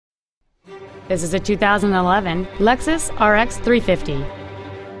This is a 2011 Lexus RX 350.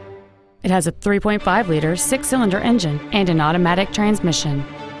 It has a 3.5-liter six-cylinder engine and an automatic transmission.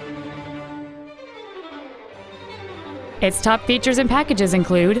 Its top features and packages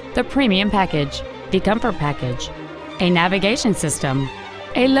include the Premium Package, the Comfort Package, a navigation system,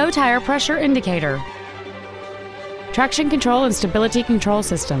 a low tire pressure indicator, traction control and stability control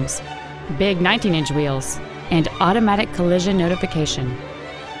systems, big 19-inch wheels, and automatic collision notification.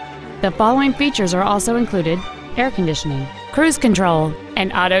 The following features are also included: air conditioning, cruise control,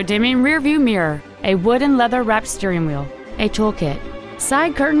 an auto-dimming rear-view mirror, a wood and leather-wrapped steering wheel, a toolkit,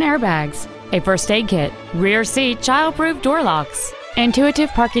 side curtain airbags, a first aid kit, rear seat child-proof door locks,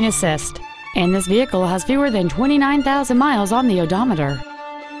 intuitive parking assist, and this vehicle has fewer than 29,000 miles on the odometer.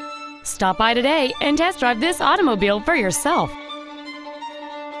 Stop by today and test drive this automobile for yourself.